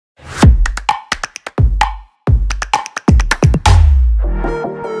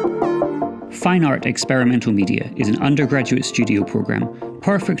Fine Art Experimental Media is an undergraduate studio program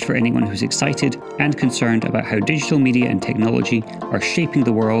perfect for anyone who's excited and concerned about how digital media and technology are shaping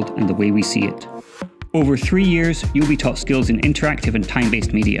the world and the way we see it. Over 3 years, you'll be taught skills in interactive and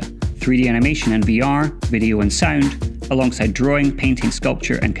time-based media, 3D animation and VR, video and sound, alongside drawing, painting,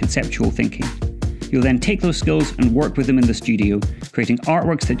 sculpture and conceptual thinking. You'll then take those skills and work with them in the studio, creating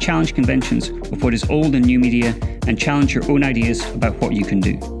artworks that challenge conventions of what is old and new media and challenge your own ideas about what you can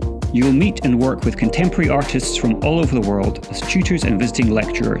do. You will meet and work with contemporary artists from all over the world as tutors and visiting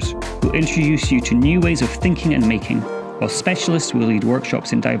lecturers who will introduce you to new ways of thinking and making, while specialists will lead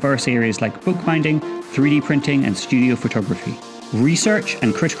workshops in diverse areas like bookbinding, 3D printing and studio photography. Research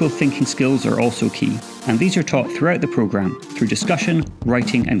and critical thinking skills are also key, and these are taught throughout the programme through discussion,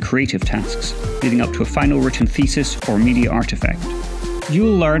 writing and creative tasks, leading up to a final written thesis or media artefact.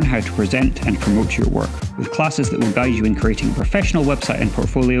 You'll learn how to present and promote your work, with classes that will guide you in creating a professional website and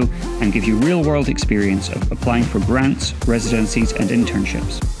portfolio and give you real-world experience of applying for grants, residencies and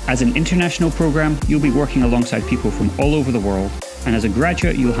internships. As an international programme, you'll be working alongside people from all over the world, and as a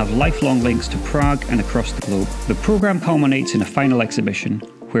graduate you'll have lifelong links to Prague and across the globe. The programme culminates in a final exhibition,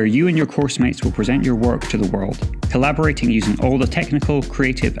 where you and your course mates will present your work to the world, collaborating using all the technical,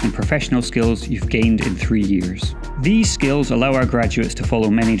 creative and professional skills you've gained in 3 years. These skills allow our graduates to follow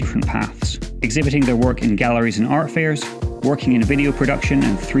many different paths, exhibiting their work in galleries and art fairs, working in video production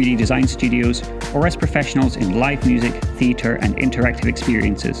and 3D design studios, or as professionals in live music, theatre and interactive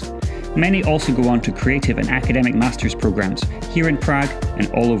experiences. Many also go on to creative and academic master's programs here in Prague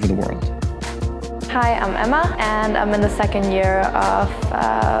and all over the world. Hi, I'm Emma and I'm in the second year of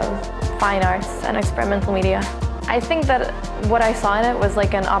Fine Arts and Experimental Media. I think that what I saw in it was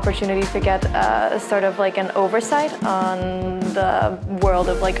like an opportunity to get sort of like an oversight on the world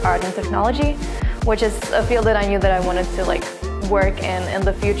of like art and technology, which is a field that I knew that I wanted to like work in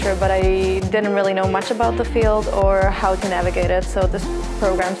the future, but I didn't really know much about the field or how to navigate it, so this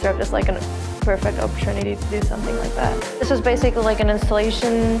program served as like a perfect opportunity to do something like that. This was basically like an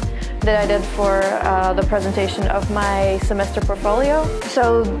installation that I did for the presentation of my semester portfolio.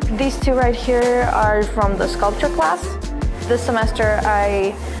 So these two right here are from the sculpture class. This semester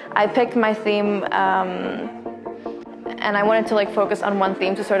I picked my theme and I wanted to like focus on one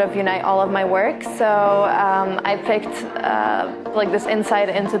theme to sort of unite all of my work. So I picked like this insight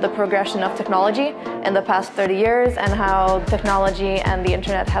into the progression of technology in the past 30 years and how technology and the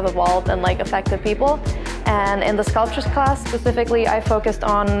internet have evolved and like affected people. And in the sculptures class specifically, I focused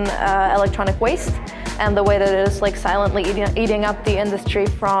on electronic waste and the way that it is like silently eating up the industry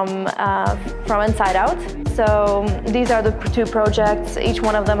from inside out. So these are the two projects. Each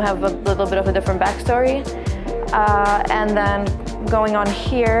one of them have a little bit of a different backstory. And then going on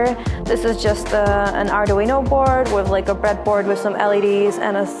here, this is just an Arduino board with like a breadboard with some LEDs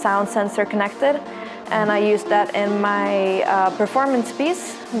and a sound sensor connected. And I used that in my performance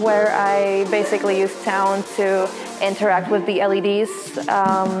piece, where I basically used sound to interact with the LEDs.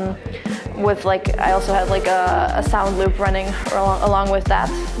 With like, I also had like a sound loop running along with that,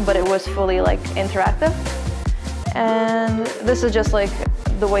 but it was fully like interactive. And this is just like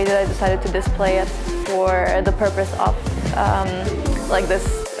the way that I decided to display it for the purpose of like this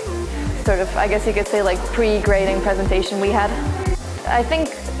sort of, I guess you could say, like pre-grading presentation we had. I think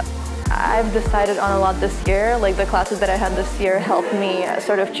I've decided on a lot this year. Like the classes that I had this year helped me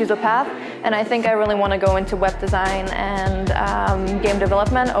sort of choose a path, and I think I really want to go into web design and game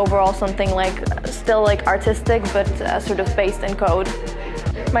development, overall something like still like artistic but sort of based in code.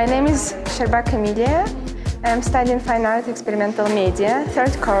 My name is Sherbaka Media. I'm studying Fine Art Experimental Media,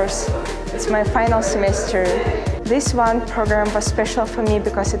 3rd course. It's my final semester. This one program was special for me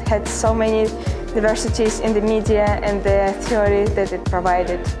because it had so many diversities in the media and the theory that it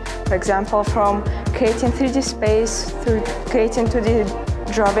provided. For example, from creating 3D space to creating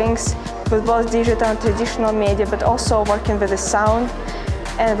 2D drawings with both digital and traditional media, but also working with the sound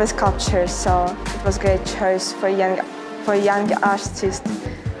and with sculpture. So it was a great choice for young artists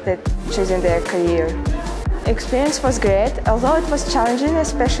that choosing their career. Experience was great, although it was challenging,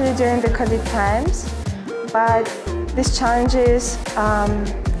 especially during the COVID times. But these challenges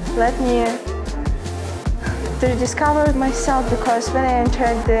led me to discover myself, because when I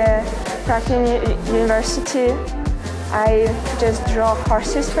entered the Prague University, I just draw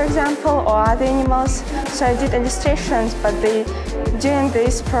horses, for example, or other animals. So I did illustrations, but during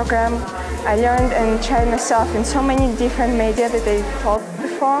this program, I learned and tried myself in so many different media that I taught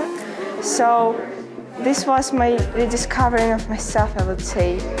before. So this was my rediscovering of myself, I would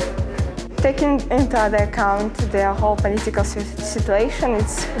say. taking into account the whole political situation,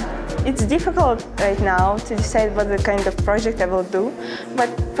 it's difficult right now to decide what the kind of project I will do, but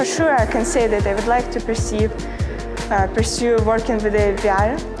for sure I can say that I would like to pursue working with the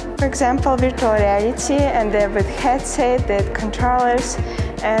VR, for example, virtual reality, and with headset, the controllers,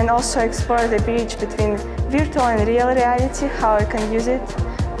 and also explore the bridge between virtual and real reality, how I can use it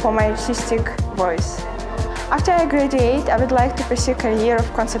for my artistic voice. After I graduate, I would like to pursue a career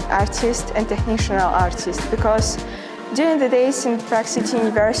of concept artist and technical artist, because during the days in Prague City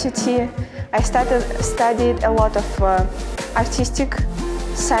University, I studied a lot of artistic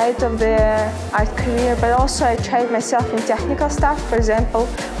side of the art career, but also I tried myself in technical stuff, for example,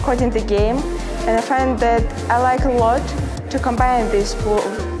 coding the game, and I find that I like a lot to combine these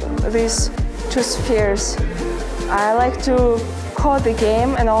two spheres. I like to code the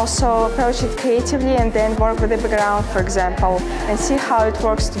game and also approach it creatively and then work with the background, for example, and see how it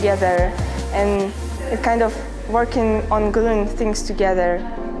works together, and it kind of working on gluing things together.